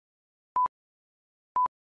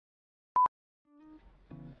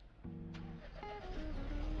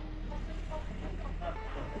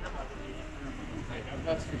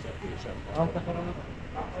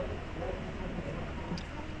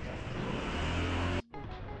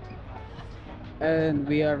And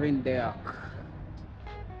we are in there.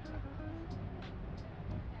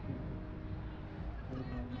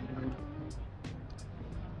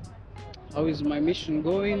 How is my mission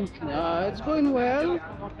going? It's going well.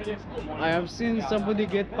 I have seen somebody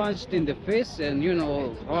get punched in the face, and you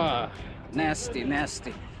know, nasty,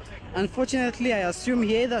 nasty. Unfortunately, I assume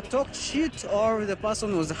he either talked shit or the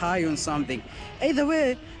person was high on something. Either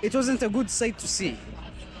way, it wasn't a good sight to see.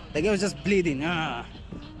 The guy was just bleeding.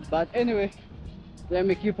 But anyway, let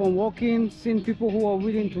me keep on walking, seeing people who are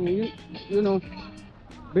willing to, you know,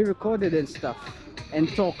 be recorded and stuff and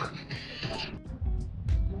talk.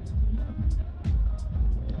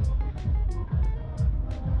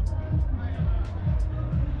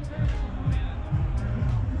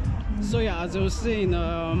 So yeah, as I was saying,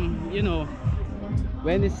 you know,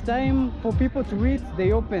 when it's time for people to eat,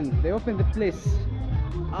 they open the place.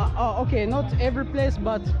 Okay, not every place,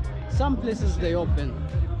 but some places they open.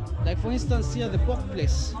 Like for instance here, the pork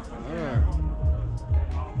place.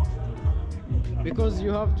 Because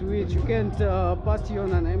you have to eat, you can't party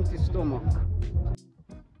on an empty stomach.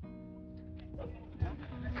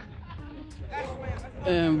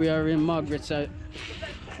 And we are in Margaret side.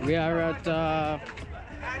 We are at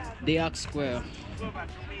the Arc Square.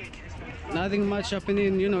 Nothing much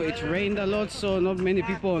happening, you know. It rained a lot, so not many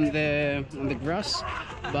people on the grass,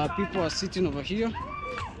 but people are sitting over here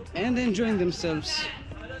and enjoying themselves.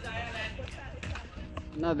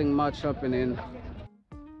 Nothing much happening.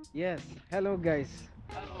 Yes, hello guys.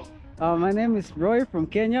 My name is Roy from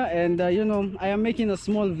Kenya, and you know, I am making a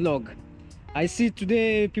small vlog. I see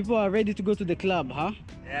today people are ready to go to the club, huh?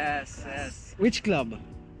 Yes, yes. Which club?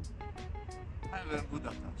 Heaven,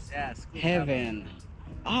 Budapest. Yes. Heaven.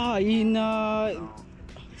 In No.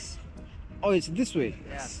 oh, it's this way.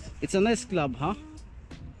 Yes. It's a nice club, huh?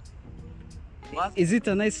 What? Is it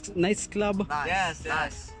a nice club? Nice. Yes,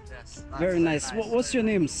 yes, yes. Very nice. What's your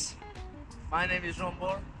names? My name is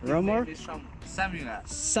Romor. Romor? Samuel.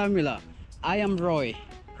 Samila. I am Roy.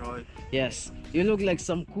 Roy. Yes. You look like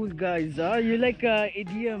some cool guys, huh? You like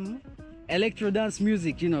EDM, electro dance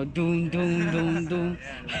music, you know, doom, doom, doom, doom.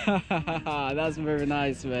 That's very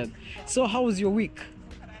nice, man. So how was your week?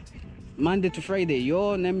 Monday to Friday.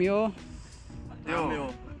 Yo, name yo.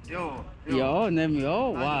 Yo, name yo.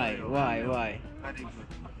 Why? Why? Very good.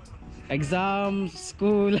 Exam,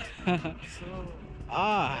 school.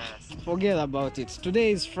 Yes. Forget about it.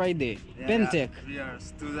 Today is Friday. Yeah, Pentec. We are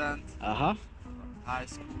student, high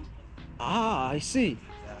school. I see.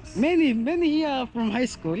 Yes. Many here from high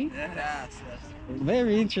school. Yes, yes.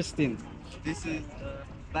 Very interesting. This is the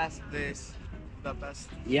best place, the best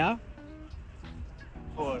Yeah,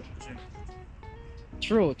 for gym.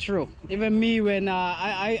 true. Even me, when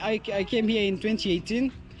I came here in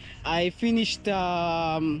 2018, I finished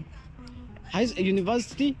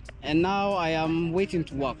university, and now I am waiting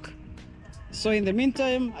to work. So in the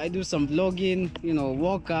meantime, I do some vlogging, you know,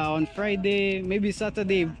 walk on Friday, maybe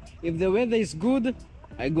Saturday. If the weather is good,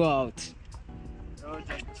 I go out. You're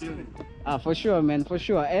just chilling. For sure, man, for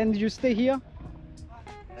sure. And you stay here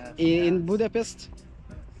Yes, in yes. Budapest?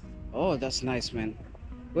 Oh, that's nice, man.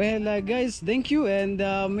 Well, guys, thank you, and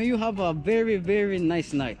may you have a very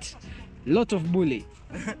nice night. Lot of bully.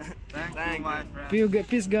 Thank you, my friend.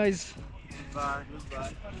 Peace, guys. Goodbye.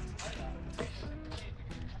 Goodbye.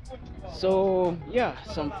 So yeah,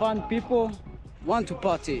 some fun people want to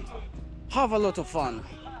party, have a lot of fun,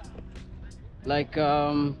 like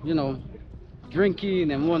you know,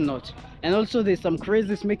 drinking and whatnot. And also there's some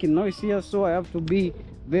crazies making noise here, so I have to be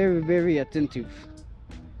very attentive.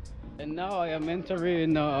 And now I am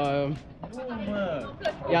entering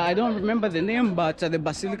yeah, I don't remember the name, but the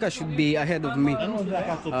basilica should be ahead of me.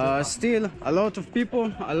 Still a lot of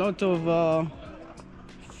people, a lot of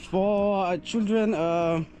for children,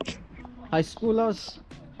 high schoolers,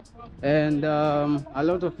 and a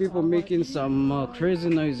lot of people making some crazy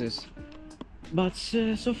noises. But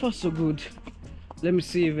so far so good. Let me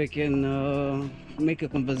see if I can make a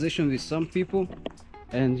conversation with some people,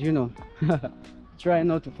 and you know, try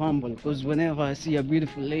not to fumble, because whenever I see a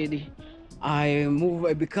beautiful lady, I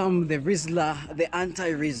become the Rizzler, the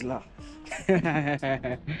anti-Rizzler.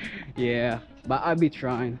 Yeah, but I'll be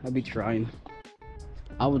trying.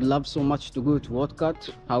 I would love so much to go to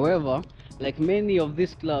Whatcut. However, like many of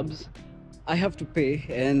these clubs, I have to pay,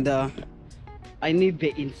 and I need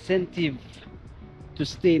the incentive to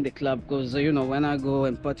stay in the club, because you know, when I go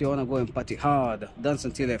and party, I want to go and party hard, dance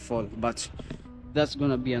until I fall. But that's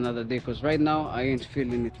gonna be another day, because right now I ain't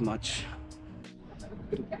feeling it much.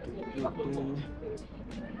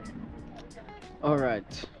 All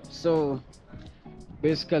right, So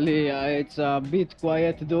basically, it's a bit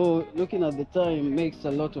quiet, though. Looking at the time makes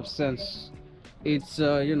a lot of sense. It's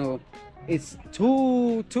you know, it's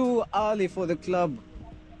too early for the club.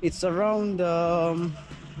 It's around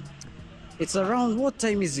what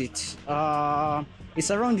time is it?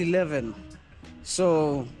 It's around 11.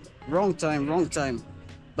 So wrong time.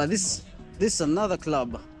 But this is another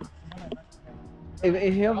club.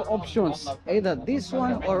 If you have options, either this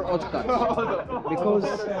one or Otkat, because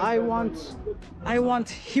I want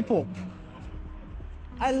hip hop.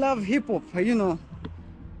 I love hip hop, you know.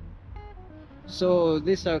 So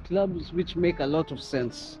these are clubs which make a lot of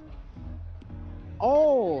sense.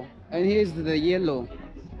 Oh, and here's the yellow.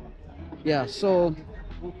 Yeah, so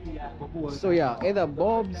yeah, either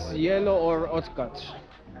Bob's, yellow, or Otkat.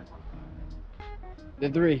 The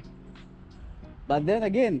three. But then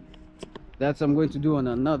again, that's I'm going to do on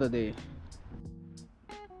another day.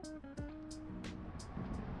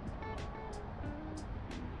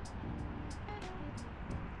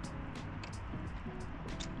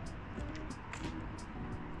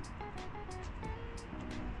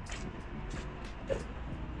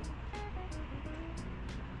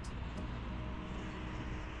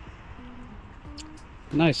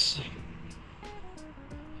 Nice.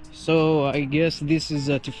 So I guess this is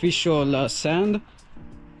artificial sand.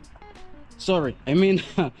 Sorry, I mean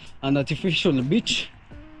an artificial beach.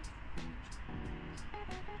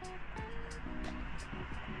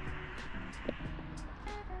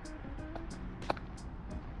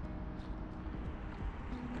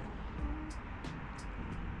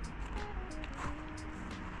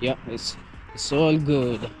 Yeah, it's all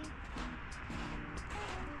good.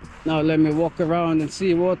 Now let me walk around and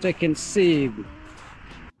see what I can see.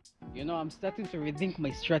 You know, I'm starting to rethink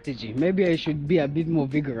my strategy. Maybe I should be a bit more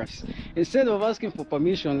vigorous. Instead of asking for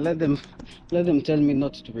permission, let them tell me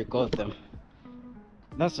not to record them.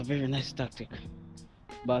 That's a very nice tactic,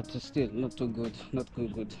 but still not too good, not too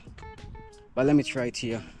good. But let me try it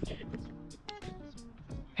here.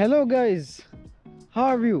 Hello guys, how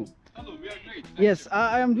are you? Hello, we are great. Yes,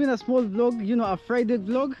 I am doing a small vlog, you know, a Friday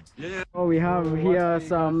vlog. Yeah. Oh, we have here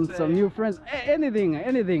some new friends.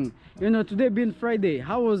 Anything. You know, today being Friday,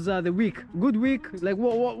 how was the week? Good week? Like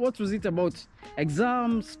what was it about?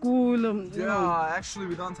 Exam, school? You know? Actually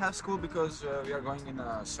we don't have school because we are going in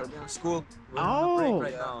a Serbian school. We're Oh. on a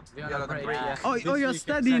break right now. We are on a break. Yeah. Oh, you're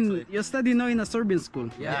studying. Exactly. You're studying now in a Serbian school.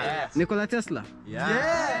 Yeah. Nikola Tesla.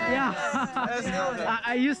 Yeah.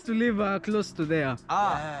 I used to live close to there.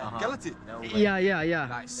 Galati. Yeah.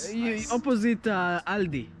 Nice. Opposite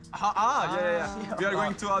Aldi. Yeah. We are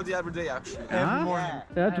going to Aldi every day actually. Every morning.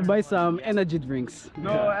 I had to buy some energy drinks.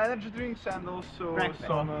 No, energy drinks and also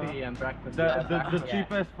some coffee and breakfast. the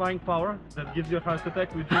cheapest buying power that gives you a heart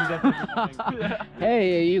attack. We drink that every morning.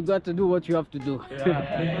 Hey, you got to do what you have to do.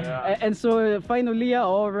 Yeah. And so final year,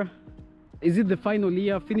 or is it the final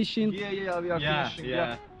year finishing? Yeah, we are finishing.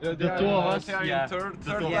 Yeah. The two of us, They are yeah. in third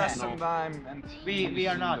two of us, lesson no. time, and We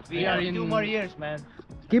are not. We are in 2 more years, man.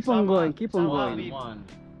 Keep on going.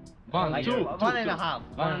 One, like, Two. one and a half.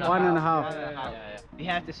 One and a half. We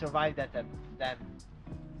have to survive that.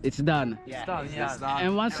 It's done. Yeah. It's done.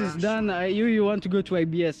 And once it's done, you want to go to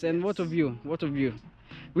IBS. And what of you?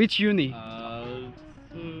 Which uni?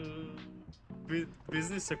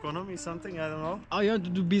 Business, economy, something, I don't know. Oh, you want to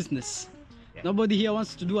do business. Yeah. Nobody here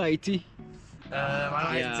wants to do IT.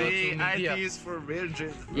 IT is for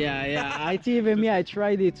virgin. Yeah. IT, even me, I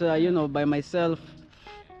tried it, you know, by myself.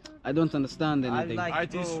 I don't understand anything.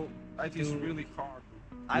 IT is really hard.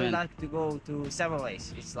 I would Man. like to go to several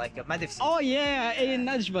ways. It's like a medicine. Oh yeah, in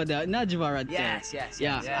Najvar. Yes.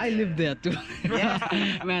 Yeah, I live there too.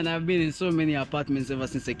 Yeah. Man, I've been in so many apartments ever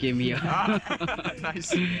since I came here.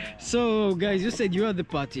 Nice. So guys, you said you are at the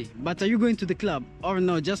party, but are you going to the club or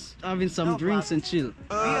no? Just having some No, drinks party. and chill.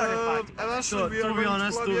 Eventually we are To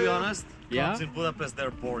be honest, Yeah? clubs in Budapest, they're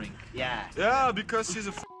boring. Yeah. Yeah, because she's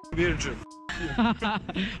a virgin. No.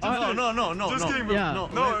 Just kidding, bro. Yeah.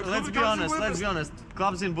 No, Let's be clubs in honest. Let's be honest.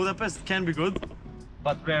 Clubs in Budapest can be good,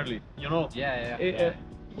 but rarely. You know. Yeah.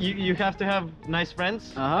 You have to have nice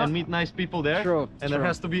friends and meet nice people there. True, And true. there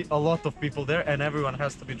has to be a lot of people there, and everyone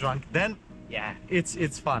has to be drunk. Then Yeah.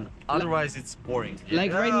 it's fun. Otherwise, it's boring.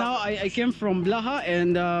 Like right now, I came from Blaha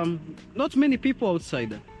and not many people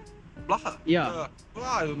outside. Blaha? Yeah.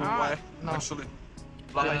 I don't know why, actually.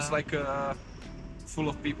 Blaha is like full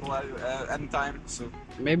of people at any time, so...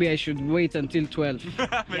 Maybe I should wait until 12.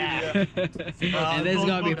 Yeah. And there's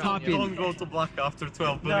gonna be Don't popping. go to Black after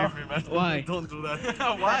 12, believe me, man. Why? Don't do that.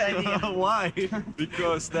 Why? Why?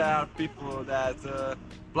 Because there are people that...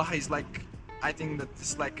 Blaha is like... I think that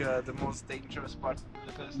it's like the most dangerous part.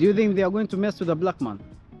 Because Do you think they are going to mess with the black man?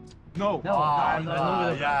 No.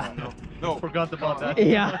 No. Forgot about that.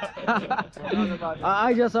 Yeah.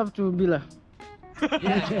 I just have to be like.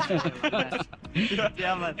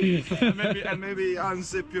 Yeah, man. and maybe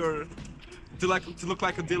unzip your to look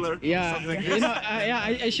like a dealer. Yeah, Something like you know,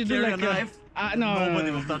 I should do Carry like a knife. no,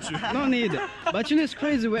 Nobody will touch you. no need. But you know, it's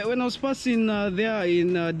crazy. When I was passing there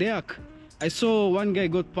in Deak, I saw one guy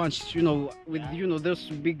got punched. You know, with those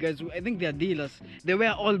big guys. I think they are dealers. They were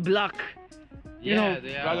all black. You know.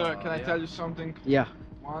 Brother, can I tell you something? Yeah.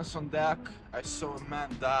 Once on deck, I saw a man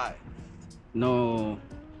die. No.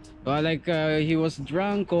 Like he was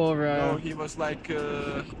drunk or. No, he was like.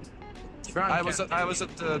 I was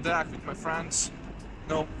at the deck with my friends.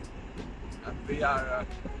 No, and we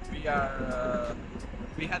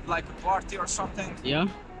had like a party or something, Yeah.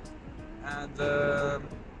 and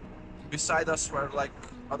beside us were like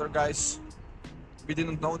other guys. We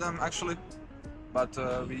didn't know them actually, but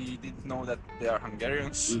we did know that they are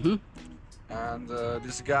Hungarians. Mhm. And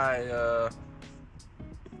this guy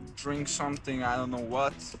drinks something, I don't know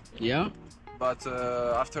what, Yeah. but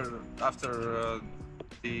after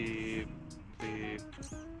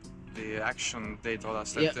the action, they told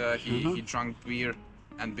us that Yeah. he drank beer,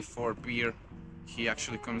 and before beer he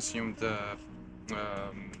actually consumed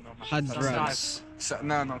Hard drugs.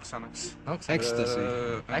 no Xanax. Ecstasy.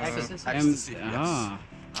 Ecstasy, yes.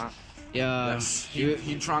 Yeah. Yes,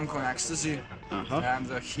 he drank on ecstasy, Uh-huh. and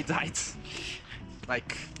he died.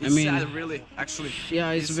 Like, I it's mean, sad, really, actually.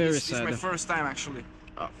 Yeah, it's very It's my sad. first time, actually.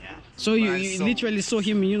 So when you, I you saw- literally saw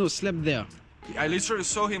him, slept there. I literally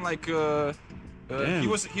saw him like Damn. he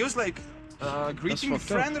was like greeting a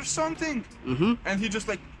fucked up. friend or something, Mm-hmm. and he just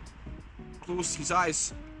like closed his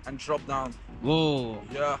eyes and dropped down. Whoa.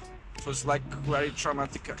 Yeah, it was like very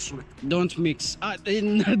traumatic actually. Don't mix.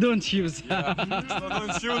 Don't use. Yeah. So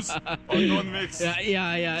don't use or don't mix.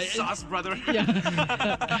 Yeah. Sauce, brother. Yeah.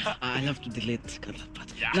 I love to delete part.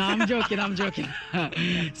 No, I'm joking.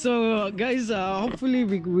 So guys, hopefully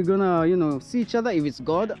we're gonna see each other if it's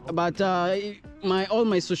God. But all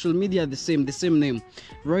my social media the same name,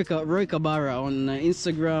 Roy Kabara on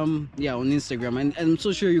Instagram. Yeah, on Instagram, and I'm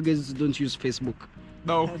so sure you guys don't use Facebook.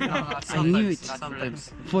 No. I knew it.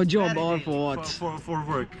 Sometimes. For job or for what? For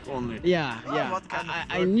work only. Yeah. what kind of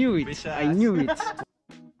I work, knew it. bitch I ass? knew it.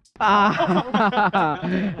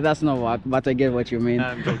 That's not work, but I get what you mean.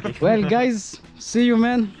 I'm joking. Well, guys, see you,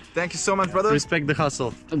 man. Thank you so much, brother. Respect the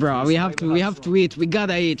hustle. Bro, we have to eat. We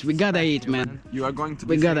gotta eat, man. You are going to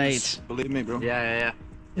We be gotta famous. eat. Believe me, bro. Yeah.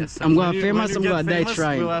 Yes. I'm gonna When famous. you I'm get gonna die famous,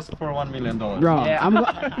 trying. We'll ask for $1 million. Bro, I'm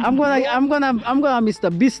gonna Mr.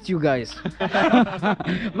 Beast you guys.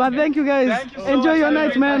 But thank you guys. Thank you so Enjoy much. your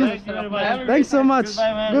night, man. Thank you very much. Thanks so much.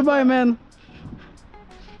 Goodbye, man. Goodbye, man.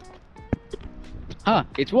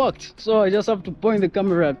 It worked. So I just have to point the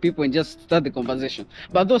camera at people and just start the conversation.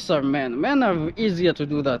 But those are men. Men are easier to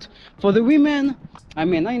do that. For the women, I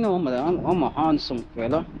mean, I know I'm a handsome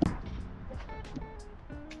fella.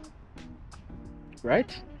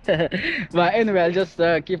 Right? But anyway, I'll just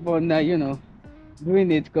keep on,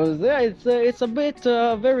 doing it because it's a bit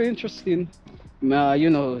very interesting.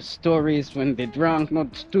 Stories when they're drunk,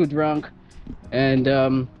 not too drunk, and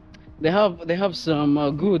they have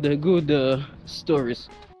some good stories.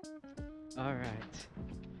 All right.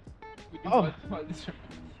 Oh,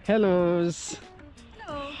 hellos.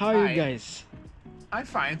 Hello. How are Hi. you guys? I'm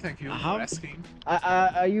fine, thank you How- for asking.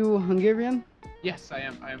 Are you Hungarian? Yes, I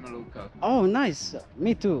am. I am a local. Oh, nice.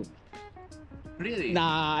 Me too. Really?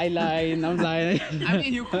 Nah, I lie. I'm lying. I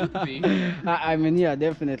mean, you could be. I mean, yeah,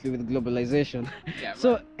 definitely with globalization. Yeah.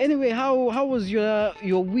 So anyway, how was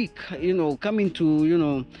your week? Coming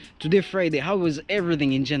to today Friday. How was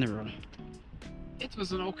everything in general? it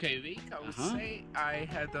was an okay week, I would Uh-huh. say. I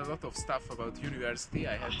had a lot of stuff about university.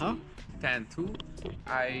 I had Uh-huh. to tend to.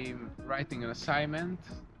 I'm writing an assignment,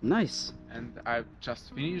 Nice. and I've just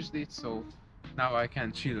finished it, so now I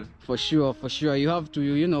can chill. For sure. You have to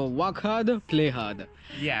work hard, play hard.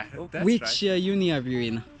 Yeah, that's Which right. uni are you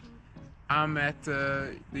in? I'm at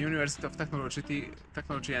the University of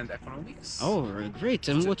Technology and Economics. Oh, great.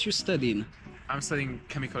 And what you studying? I'm studying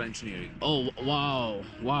chemical engineering. Oh,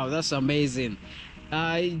 wow, that's amazing.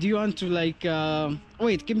 Do you want to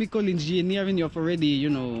wait, chemical engineering? You've already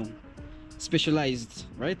specialized,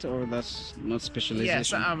 right? Or that's not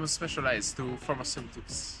specialization? Yes, I'm specialized to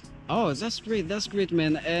pharmaceutics. Oh, that's great,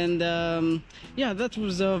 man. And yeah, that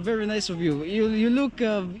was very nice of you. You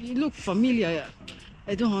look familiar.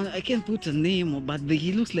 I can't put a name, but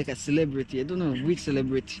he looks like a celebrity. I don't know which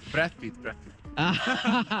celebrity. Brad Pitt.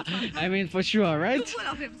 I mean, for sure, Too right? full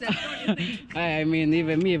of himself, don't you think? I mean,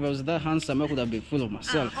 even me, if I was that handsome, I could have been full of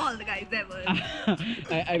myself. All the guys ever.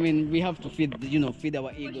 I mean, we have to feed, you know, feed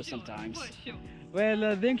our ego For sure, sometimes. For sure.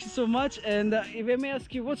 Well, thank you so much. And if I may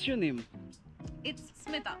ask you, what's your name? It's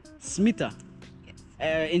Smita. Smita.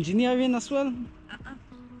 Yes. Engineering as well?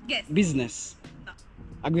 Yes. Business? No.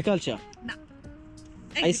 Agriculture? No.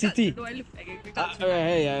 ICT. Agriculture. Do I look like agriculture?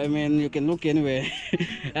 Hey, I mean, you can look anyway.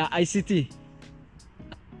 ICT.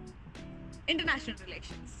 International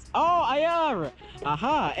relations. Oh, IR.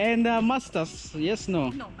 Aha. And masters? Yes, no?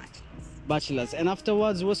 No, bachelors. Bachelors. And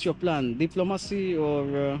afterwards, what's your plan? Diplomacy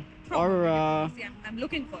or? See, I'm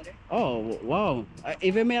looking for it. Oh, wow.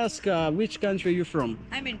 If I may ask, which country are you from?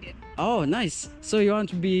 I'm Indian. Oh, nice. So you want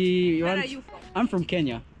to be? Where are you from? I'm from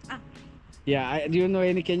Kenya. Ah. Yeah. Do you know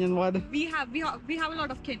any Kenyan word? We have a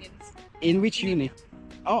lot of Kenyans. In which In uni? India.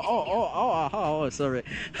 Oh, sorry.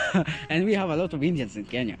 And we have a lot of Indians in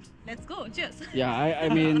Kenya. Let's go. Cheers. Yeah, I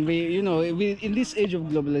mean, we in this age of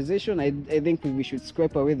globalization, I think we should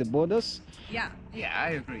scrape away the borders Yeah. Yeah, I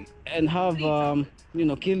agree. and have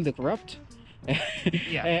kill the corrupt.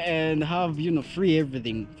 Yeah. And have free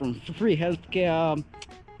everything from free healthcare.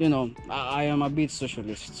 I am a bit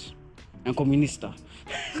socialist and communist,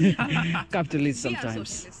 capitalist We are sometimes.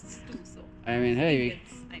 socialists too, so. I mean, hey,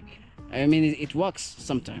 Indians, I mean it works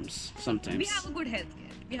sometimes. we have a good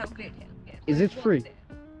healthcare. We have great healthcare. Is it Let's free? work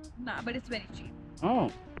there. Nah, but it's very cheap.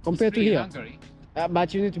 Oh, compared to Free in here. Hungary.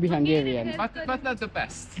 But you need to be Hungarian. But not the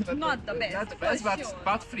best. Not the best. Not the for best, but, sure,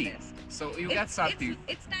 but not the free. best. So you get something.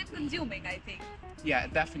 It's time consuming, I think. Yeah,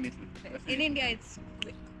 definitely. In India, it's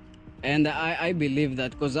quick. And I believe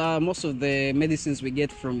that because most of the medicines we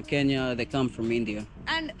get from Kenya, they come from India.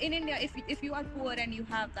 And in India, if you are poor and you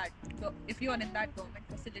have that, if you are in that government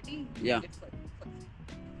facility, you Yeah. get it for free.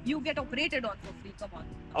 You get operated on for free. Come on.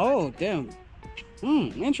 Oh, damn.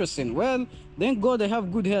 Interesting. Well, thank God I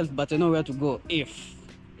have good health, but I know where to go if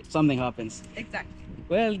something happens. Exactly.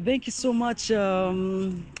 Well, thank you so much.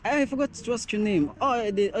 I forgot to ask your name. Oh,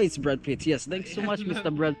 it's Brad Pitt. Yes, thank you so much,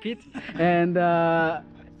 Mr. Brad Pitt. And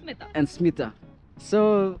Smita. Smita.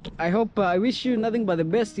 So I hope I wish you nothing but the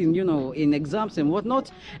best in exams and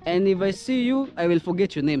whatnot. And if I see you, I will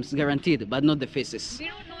forget your names, guaranteed, but not the faces. We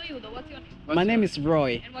don't know you though. What's your name? My name is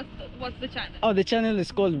Roy. And what's the channel? Oh, the channel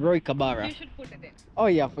is called Roy Kabara. You should put it in. Oh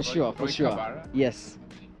yeah, for sure, for Roy sure. Kabara? Yes.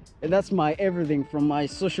 And that's my everything from my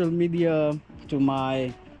social media to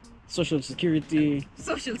my social security.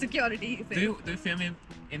 Social security. Do you film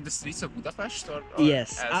in the streets of Budapest or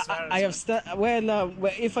Yes, elsewhere I as have well,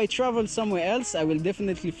 if I travel somewhere else, I will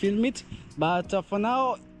definitely film it. But for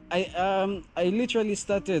now, I literally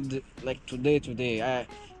started like today.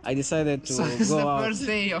 I decided to So it's go the out. first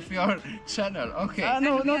day of your channel. Okay. No, And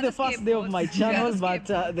we not are the the first day of my scapegoats. We are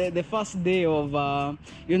channel, the but the first day of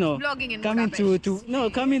Vlogging in coming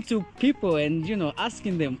Budapest. coming to people and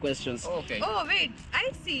asking them questions. Okay. Oh wait, I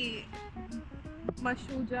see.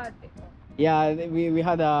 Mashujate. Yeah, we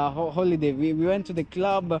had a holiday. We went to the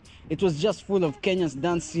club. It was just full of Kenyans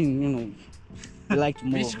dancing. We like to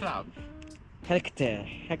move. Which club? Hector.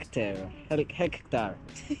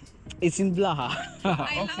 It's in Blaha.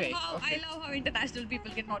 Okay, I love how international people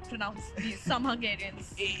cannot pronounce some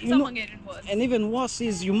Hungarians, You some know- Hungarian words. And even worse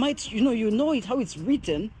is you might you know it how it's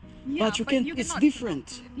written, Yeah, but you can it's cannot different.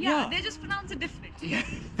 pronounce it. Yeah, they just pronounce it differently.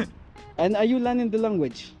 And are you learning the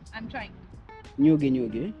language? I'm trying.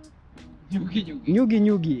 Nyugi.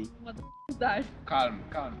 What is that? Calm.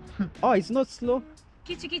 Oh, it's not slow.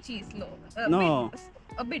 Kichi kichi is slow. No.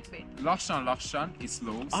 A bit. Lassan is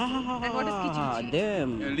slow. And what is kichi-kichi?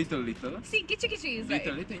 Damn. Little. See, kichi kichi is right.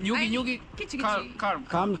 Little. Nyugi. Kichi-kichi.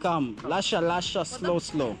 Calm. Calm. Lasha,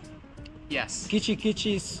 slow. Yes.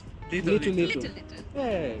 Kichi is Little. Little.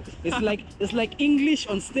 Yeah, it's like English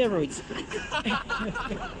on steroids.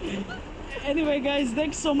 Anyway, guys,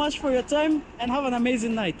 thanks so much for your time and have an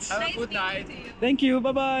amazing night. Have a Nice good meeting night. you. Thank you.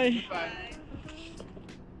 Bye bye. Bye.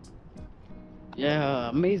 Yeah,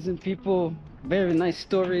 amazing people, very nice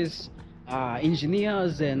stories.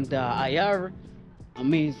 Engineers and IR,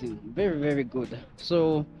 amazing, very good.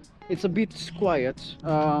 So it's a bit quiet.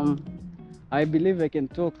 I believe I can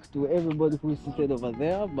talk to everybody who is seated over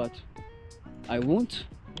there, but I won't.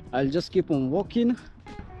 I'll just keep on walking.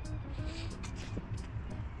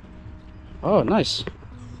 Oh, nice.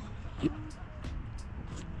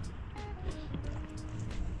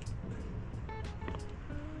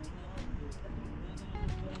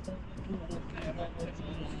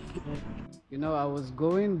 I was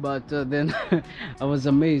going, but then I was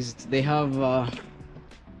amazed. They have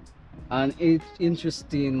an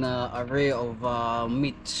interesting array of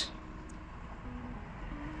meat.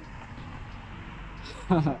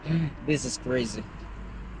 This is crazy.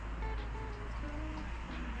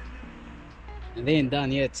 And they ain't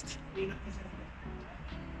done yet.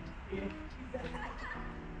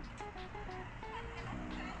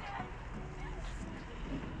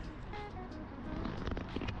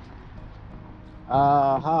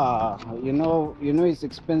 Aha, you know it's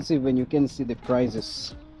expensive when you can see the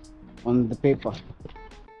prices on the paper.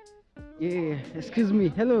 Yeah, excuse me,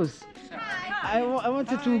 hellos. I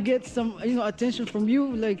wanted to get some, attention from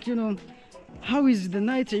you, like, how is the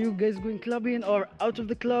night? Are you guys going clubbing or out of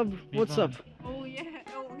the club? What's up? Oh yeah.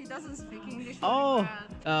 Oh, he doesn't speak English. Oh,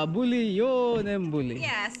 bully, yo, name bully.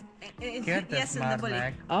 Yes. Yes, in the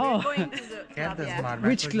bully. Oh, Going to the club, yeah.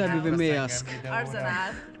 which club, if I may ask?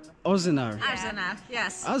 Arsenal. Ozenar. Arsenal.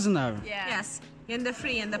 Yes. Ozenar. Yeah. Yes. In the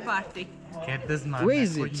free in the party. Where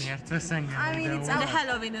is it? I mean, it's on the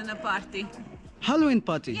Halloween in the party. Halloween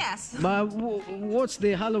party? Yes. But what's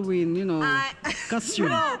the Halloween,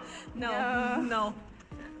 costume? No.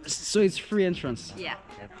 So it's free entrance. Yeah.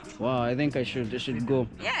 Wow, I think I should go.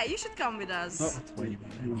 Yeah, you should come with us.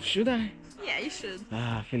 Should I? Yeah, you should.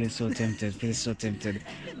 Feeling so tempted.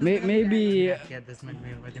 Maybe.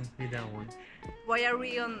 Why are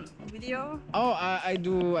we on video? Oh, I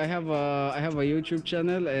do. I have a YouTube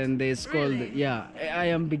channel, and it's called. Really? Yeah, I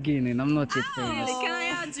am beginning. I'm not yet famous. Really? Can I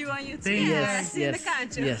add you on YouTube? Yes, In the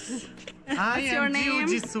country. yes. What's your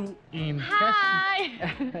name? Hi!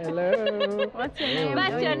 Hello. What's your name?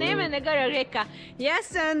 What's your name? And I got a Reka. Yes,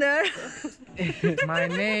 Sander. My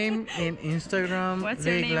name in Instagram, What's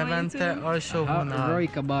your name on Levante YouTube? Oshowuna. Roy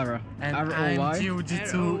Kabara. And I'm R-O-Y.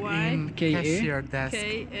 Jiu-Jitsu in K-A? cashier desk.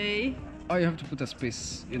 K-A. Oh, you have to put a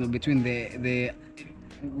space, between the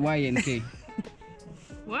Y and K.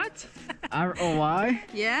 What? R-O-Y,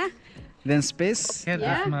 Yeah? then space,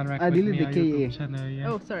 Yeah. I delete the K-A,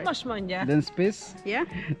 Oh, sorry. Most mondja. then space, Yeah?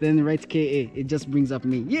 then write K-A. It just brings up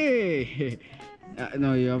me. Yay!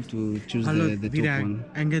 No, you have to choose the top one.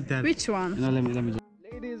 Engedd el. Which one? No, let me just.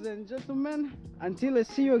 Ladies and gentlemen, until I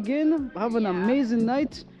see you again, have an amazing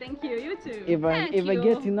night. Thank you, you too. If I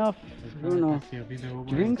get enough,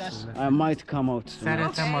 drinks, I might come out.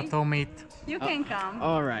 Szeretem a Tomit. You can come.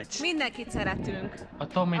 All right. Mindenkit szeretünk. A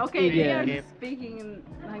Tomit. Okay, we Igen. are speaking in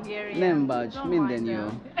Hungarian. Nem bács, Don't minden mind jó.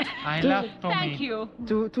 them. I love Tomit. Thank you.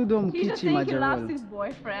 Tudom He just kicsi think he loves magyarul. his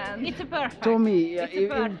boyfriend. It's a perfect. Tommy, It's a if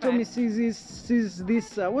perfect. Tommy sees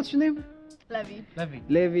this, what's your name? Levi. Levi.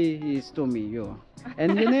 Levi is Tommy, yo.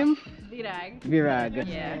 And your name? Virag. Virag.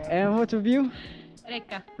 Yeah. And what of you?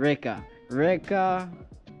 Reka. Reka,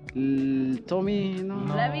 Tommy,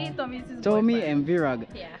 Levi, Tommy is his Tommy boyfriend. and Virag.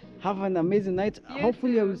 Yeah. Have an amazing night.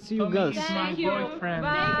 Hopefully I will see you girls. Thank you. boyfriend.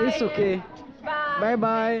 Bye. It's okay. Bye. Bye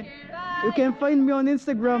bye. Bye. You can find me on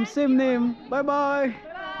Instagram, same name. Bye bye.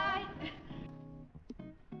 Bye.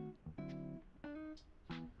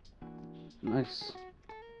 Nice.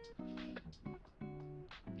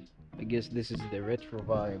 I guess this is the retro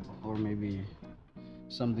vibe, or maybe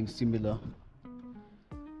something similar.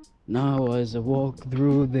 Now as I walk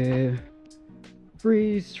through the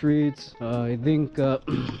free streets, I think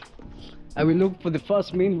I will look for the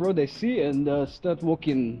first main road I see and start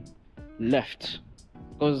walking left,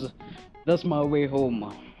 because that's my way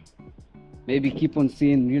home. Maybe keep on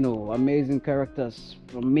seeing, amazing characters,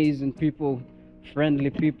 amazing people, friendly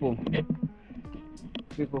people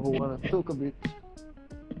who want to talk a bit.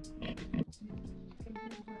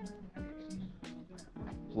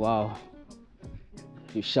 Wow,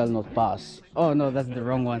 you shall not pass. Oh no, that's the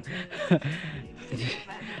wrong one.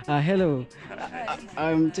 Hello,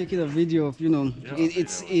 I'm taking a video of,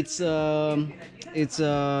 it's this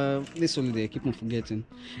holiday. I keep on forgetting.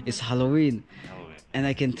 It's Halloween, and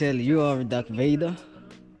I can tell you are Darth Vader,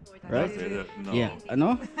 right? Darth Vader? No. Yeah, I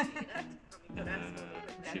know.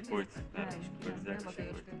 Sheepwood.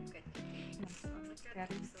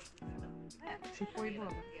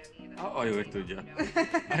 Oh, you tudja.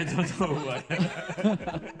 I don't know why.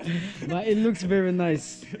 But it looks very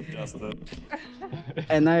nice. Just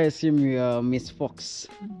And I assume you are Miss Fox.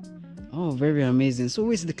 Oh, very amazing. So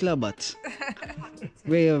where's the club at?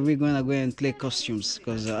 Where are we gonna go and play costumes?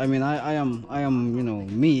 Because I mean, I am,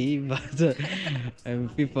 me, but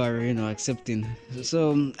people are, accepting.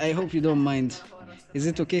 So I hope you don't mind. Is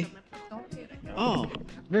it okay? Oh,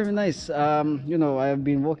 very nice. I've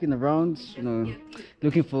been walking around,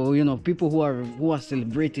 looking for, people who are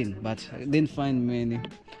celebrating, but I didn't find many.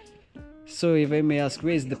 So if I may ask,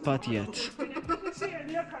 where is the party at?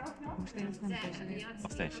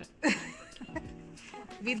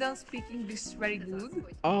 We don't speak English very good.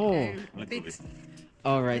 Oh, Bit.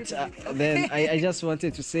 all right. Then I just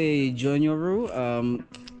wanted to say, Jonyoru,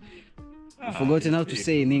 Forgotten how to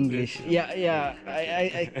say in English. Yeah.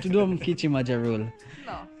 I tudom kichi majarul.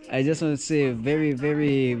 I just want to say very,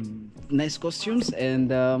 very nice costumes,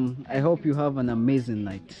 and I hope you have an amazing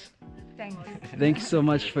night. Thank you. Thank you so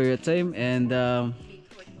much for your time, and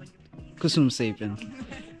kusum sapin.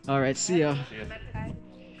 All right, see ya.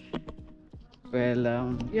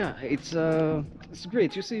 Well, yeah, it's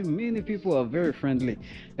great. You see, many people are very friendly,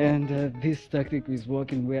 and this tactic is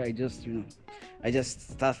working where I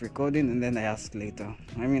just start recording and then I ask later.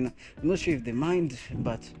 I mean, I'm not sure if they mind,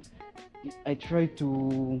 but I try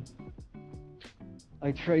to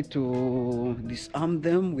disarm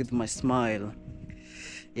them with my smile.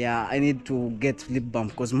 Yeah, I need to get lip balm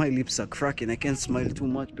because my lips are cracking. I can't smile too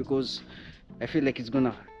much because I feel like it's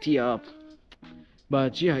gonna tear up.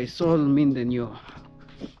 But yeah, it's all mean than you.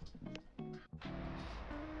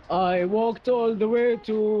 I walked all the way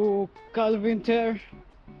to Calvin Ter.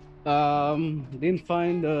 Didn't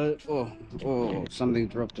find oh, something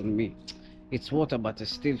dropped on me. It's water, but it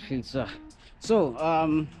still feels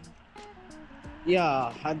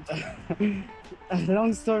yeah.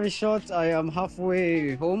 Long story short, I am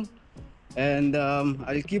halfway home, and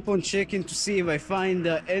I'll keep on checking to see if I find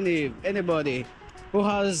anybody who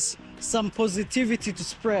has some positivity to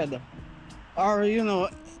spread, or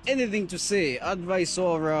anything to say, advice,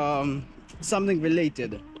 or something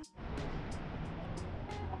related.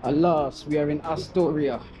 Alas, we are in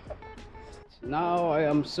Astoria. Now I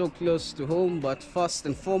am so close to home, but first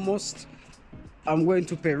and foremost, I'm going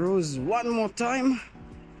to peruse one more time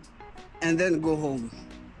and then go home,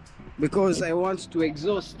 because I want to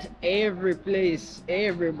exhaust every place,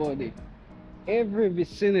 everybody, every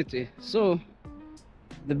vicinity. So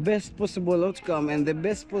the best possible outcome and the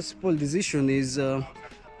best possible decision is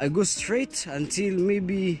I go straight until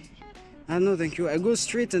maybe no thank you, I go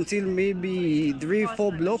straight until maybe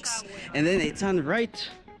 3-4 blocks, and then I turn right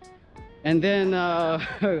and then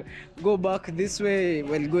go back this way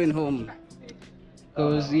while going home,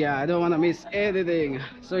 because yeah, I don't want to miss anything.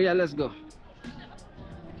 So yeah, let's go.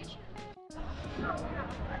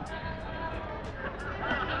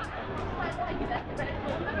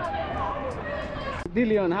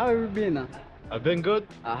 Dillion, how have you been? I've been good.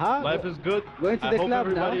 Life is good. Going to the club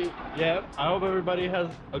now? Yeah, I hope everybody has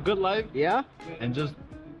a good life. Yeah? And just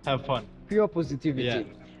have fun. Pure positivity. Yeah.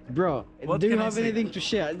 Bro, do you have anything to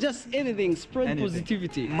share? Just anything, spread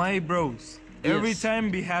positivity. My bros, every time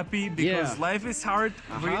be happy, because life is hard.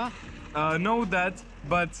 Know that,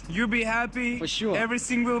 but you be happy. For sure.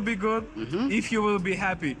 Everything will be good if you will be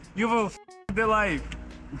happy. You will the life.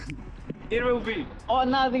 It will be. Or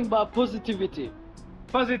nothing but positivity.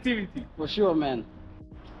 Positivity. For sure, man.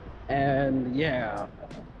 And yeah.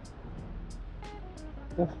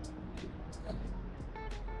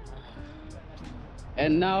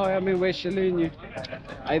 And now I'm in Weshalini.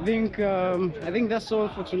 I think that's all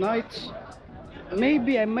for tonight.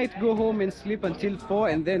 Maybe I might go home and sleep until 4,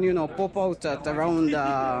 and then pop out at around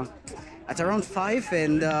 5,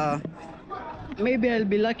 and maybe I'll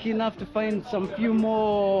be lucky enough to find some few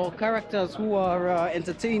more characters who are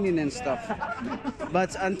entertaining and stuff.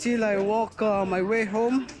 But until I walk my way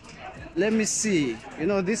home, let me see.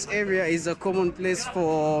 This area is a common place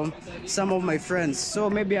for some of my friends, so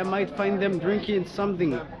maybe I might find them drinking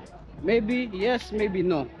something. Maybe yes, maybe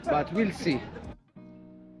no, but we'll see.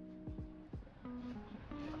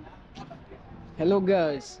 Hello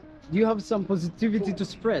guys, do you have some positivity to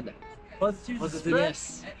spread? Positive.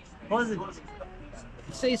 Yes. Positive.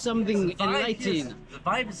 Say something enlightening. The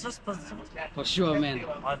vibe is just positive. For sure, man.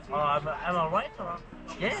 Am I right or?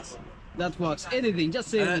 Yes. That works. Anything, just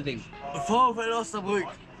say anything. VfL Osnabrück.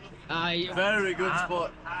 Very good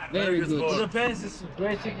spot. Very good. The best is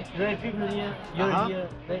great people here. You're here.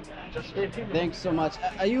 Just great people. Thanks so much.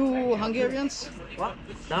 Are you Hungarians? What?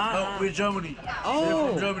 No, we're Germany. Oh,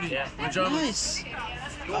 they're from Germany. Yeah. We're German. Nice.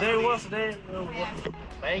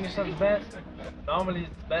 My English is the best. Normally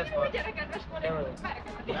it's best, but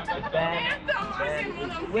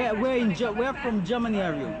Where from Germany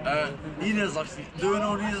are you? Niedersachsen. Do you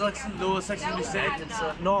know Niedersachsen? Lower Saxony State? it's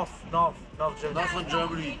North Germany. Not from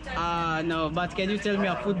Germany. No, but can you tell me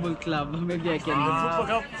a football club? Maybe I can.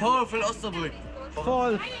 Football club, VfL Osnabrück.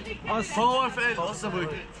 VfL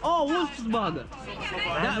Osnabrück. Oh, Wolfsburg.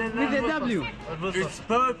 With the W. It's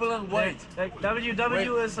purple and white. Like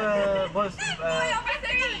WW is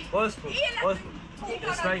Wolfsburg.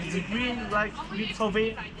 It's like the green, like VW.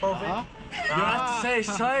 You have to say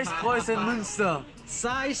Scheißpreußen Münster.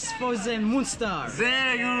 Scheißpreußen Münster.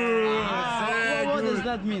 Sehr good. What does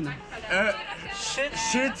that mean?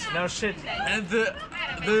 Shit. No shit. And the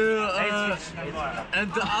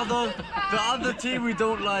other team we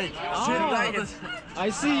don't like. Shit like it. I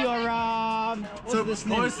see your So what's this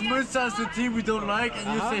name? Preußen Münster is the team we don't like,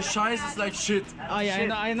 and you say Scheiß is like shit. Oh yeah,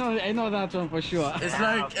 I know that one for sure. It's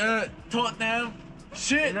like Tottenham.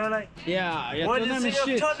 Shit! You know, like, Yeah, what do you Tottenham is say of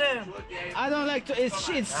shit. Tottenham? I don't like to. It's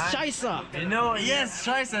Scheisse. You know, Yes,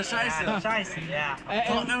 Scheiße, Scheiße. Scheiße, yeah.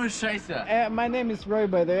 Tottenham is Scheiße. My name is Roy,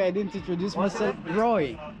 by the way. I didn't introduce myself.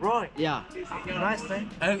 Roy. Roy, Yeah. nice thing.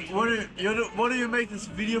 And what do you make this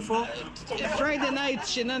video for? Friday night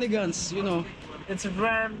shenanigans, you know.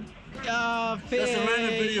 Instagram, Just a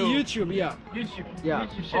random video. YouTube, yeah. YouTube. Yeah.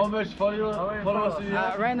 YouTube shit. How much followers do you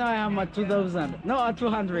have? Right now I am at 2,000. No, at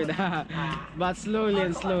 200. But slowly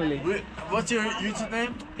and slowly. What's your YouTube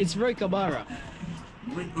name? It's Roy Kabara.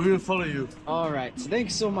 We will follow you. All right.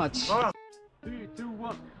 Thanks so much. 3, 2,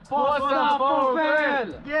 1.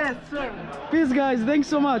 Yes, sir. Peace, guys. Thanks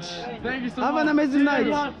so much. Thank you so Have much. an amazing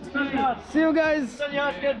night. Study hard. See you guys. Study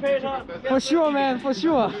hard, get paid hard. For sure, man. For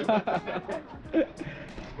sure.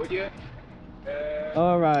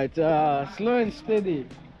 All right. Slow and steady.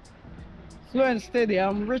 Slow and steady.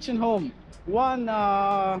 I'm reaching home. One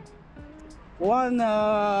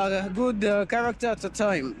good character at a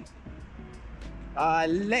time.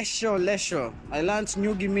 Leisure. I learned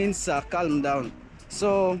Nyugi means calm down.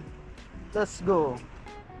 So let's go.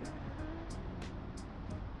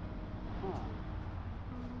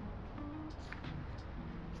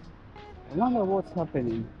 I wonder what's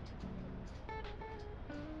happening.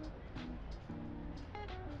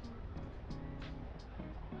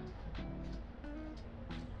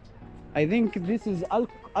 I think this is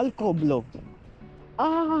Alcoblo.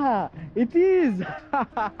 Ah, it is.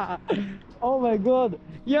 Oh my god.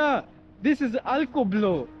 Yeah, this is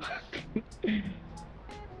Alcoblo.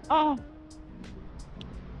 Ah.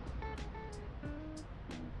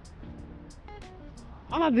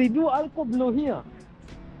 They do Alcoblo here.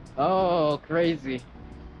 Oh, crazy.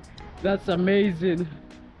 That's amazing.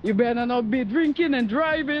 You better not be drinking and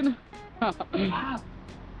driving.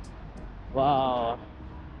 Wow.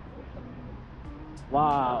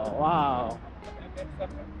 Wow.